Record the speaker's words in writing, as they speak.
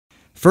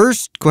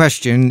First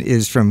question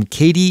is from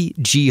Katie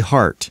G.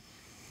 Hart.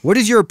 What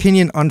is your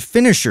opinion on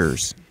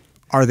finishers?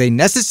 Are they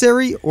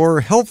necessary or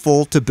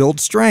helpful to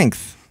build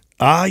strength?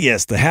 Ah,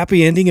 yes, the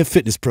happy ending of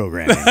fitness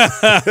programming.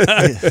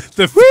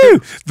 The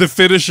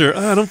finisher.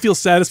 I don't feel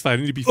satisfied.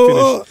 I need to be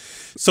finished.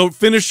 So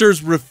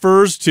finishers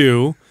refers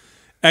to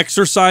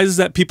exercises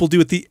that people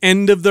do at the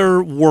end of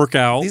their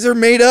workout. These are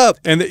made up.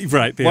 And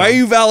right. Why are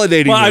you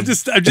validating them?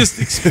 I'm just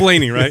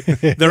explaining, right?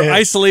 They're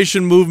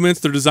isolation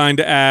movements. They're designed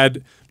to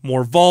add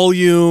more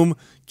volume,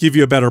 give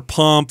you a better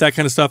pump, that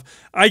kind of stuff.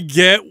 I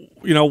get,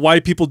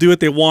 why people do it.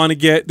 They want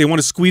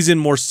to squeeze in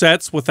more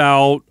sets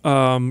without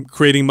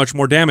creating much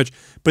more damage.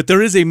 But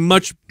there is a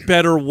much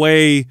better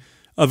way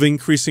of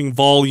increasing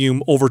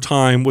volume over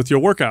time with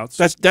your workouts.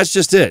 That's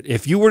just it.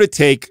 If you were to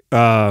take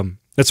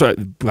that's why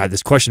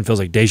this question feels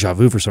like deja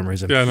vu for some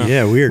reason. Yeah, I know.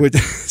 Yeah, weird.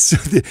 So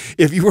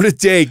if you were to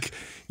take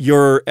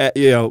your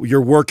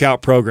your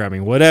workout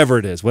programming, whatever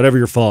it is, whatever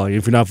you're following,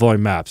 if you're not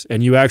following maps,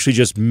 and you actually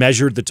just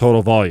measured the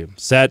total volume,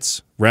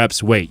 sets,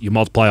 reps, weight, you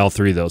multiply all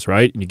three of those,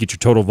 right? And you get your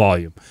total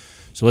volume.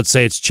 So let's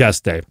say it's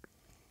chest day,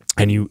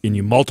 and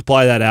you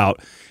multiply that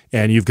out,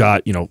 and you've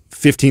got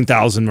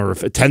 15,000 or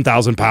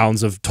 10,000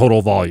 pounds of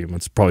total volume.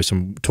 It's probably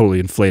some totally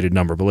inflated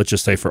number, but let's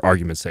just say for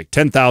argument's sake,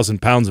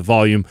 10,000 pounds of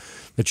volume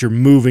that you're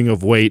moving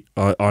of weight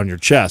on your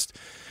chest.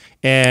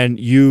 And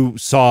you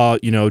saw,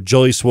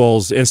 Joey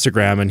Swoll's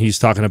Instagram, and he's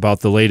talking about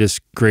the latest,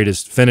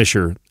 greatest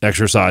finisher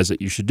exercise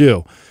that you should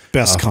do.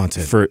 Best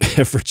content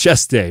for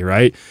chest day,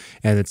 right?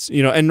 And it's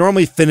and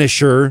normally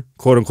finisher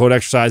quote unquote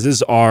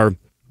exercises are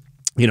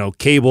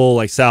cable,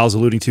 like Sal's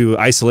alluding to,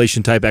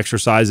 isolation type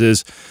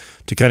exercises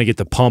to kind of get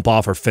the pump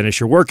off or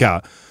finish your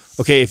workout.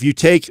 Okay, if you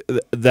take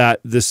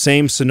the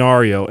same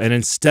scenario and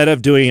instead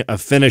of doing a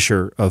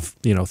finisher of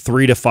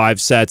 3 to 5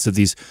 sets of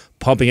these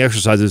pumping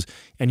exercises,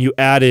 and you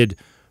added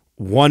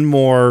one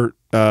more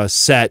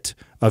set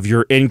of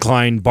your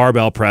incline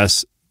barbell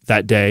press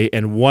that day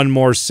and one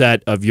more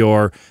set of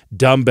your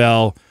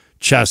dumbbell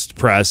chest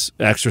press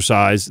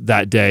exercise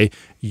that day,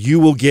 you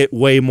will get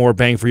way more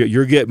bang for you.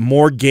 You'll get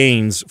more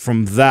gains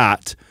from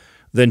that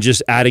than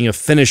just adding a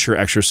finisher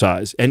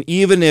exercise. And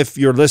even if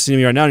you're listening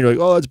to me right now and you're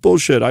like, oh, that's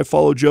bullshit. I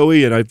follow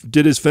Joey and I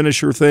did his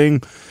finisher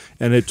thing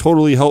and it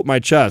totally helped my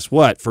chest.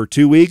 What, for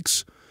 2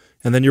 weeks?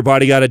 And then your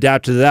body got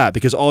adapted to that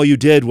because all you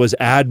did was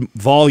add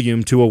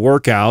volume to a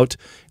workout.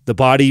 The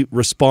body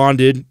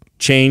responded,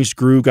 changed,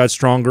 grew, got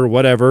stronger,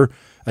 whatever,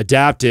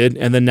 adapted,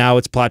 and then now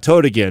it's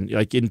plateaued again.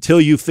 Like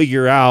until you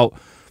figure out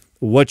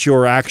what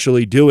you're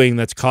actually doing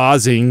that's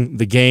causing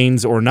the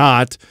gains or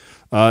not,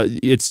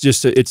 it's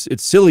just it's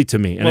silly to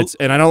me, and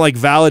and I don't like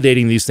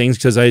validating these things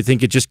because I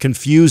think it just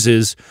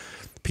confuses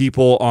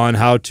people on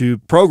how to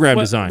program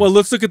design. Well,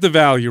 let's look at the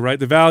value, right?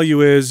 The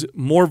value is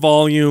more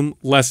volume,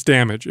 less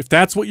damage. If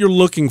that's what you're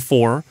looking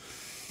for,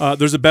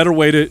 there's a better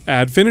way to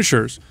add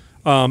finishers.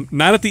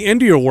 Not at the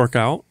end of your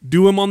workout.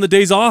 Do them on the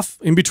days off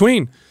in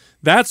between.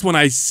 That's when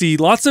I see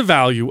lots of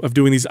value of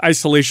doing these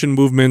isolation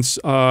movements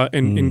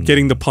and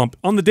getting the pump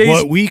on the days.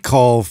 What we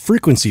call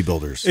frequency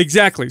builders.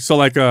 Exactly. So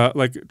like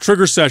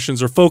trigger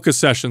sessions or focus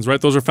sessions,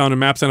 right? Those are found in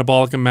MAPS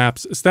Anabolic and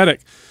MAPS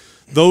Aesthetic.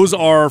 Those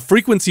are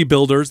frequency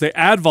builders. They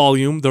add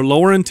volume. They're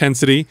lower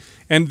intensity.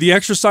 And the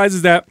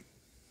exercises that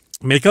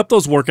make up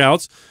those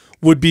workouts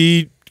would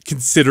be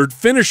considered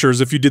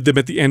finishers if you did them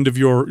at the end of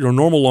your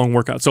normal long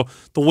workout. So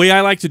the way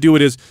I like to do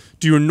it is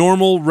do your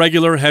normal,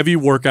 regular, heavy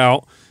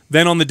workout.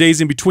 Then on the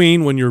days in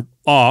between, when you're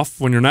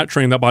off, when you're not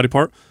training that body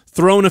part,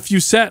 throw in a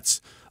few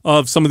sets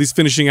of some of these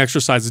finishing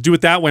exercises. Do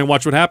it that way and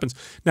watch what happens.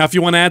 Now, if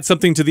you want to add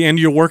something to the end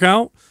of your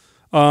workout,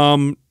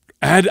 add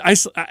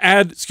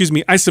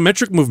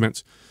isometric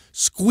movements.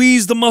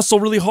 Squeeze the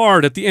muscle really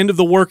hard at the end of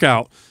the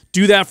workout.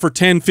 Do that for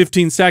 10,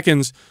 15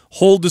 seconds.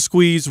 Hold the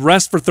squeeze,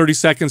 rest for 30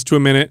 seconds to a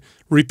minute.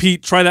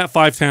 Repeat, try that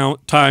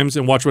 5 times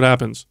and watch what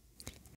happens.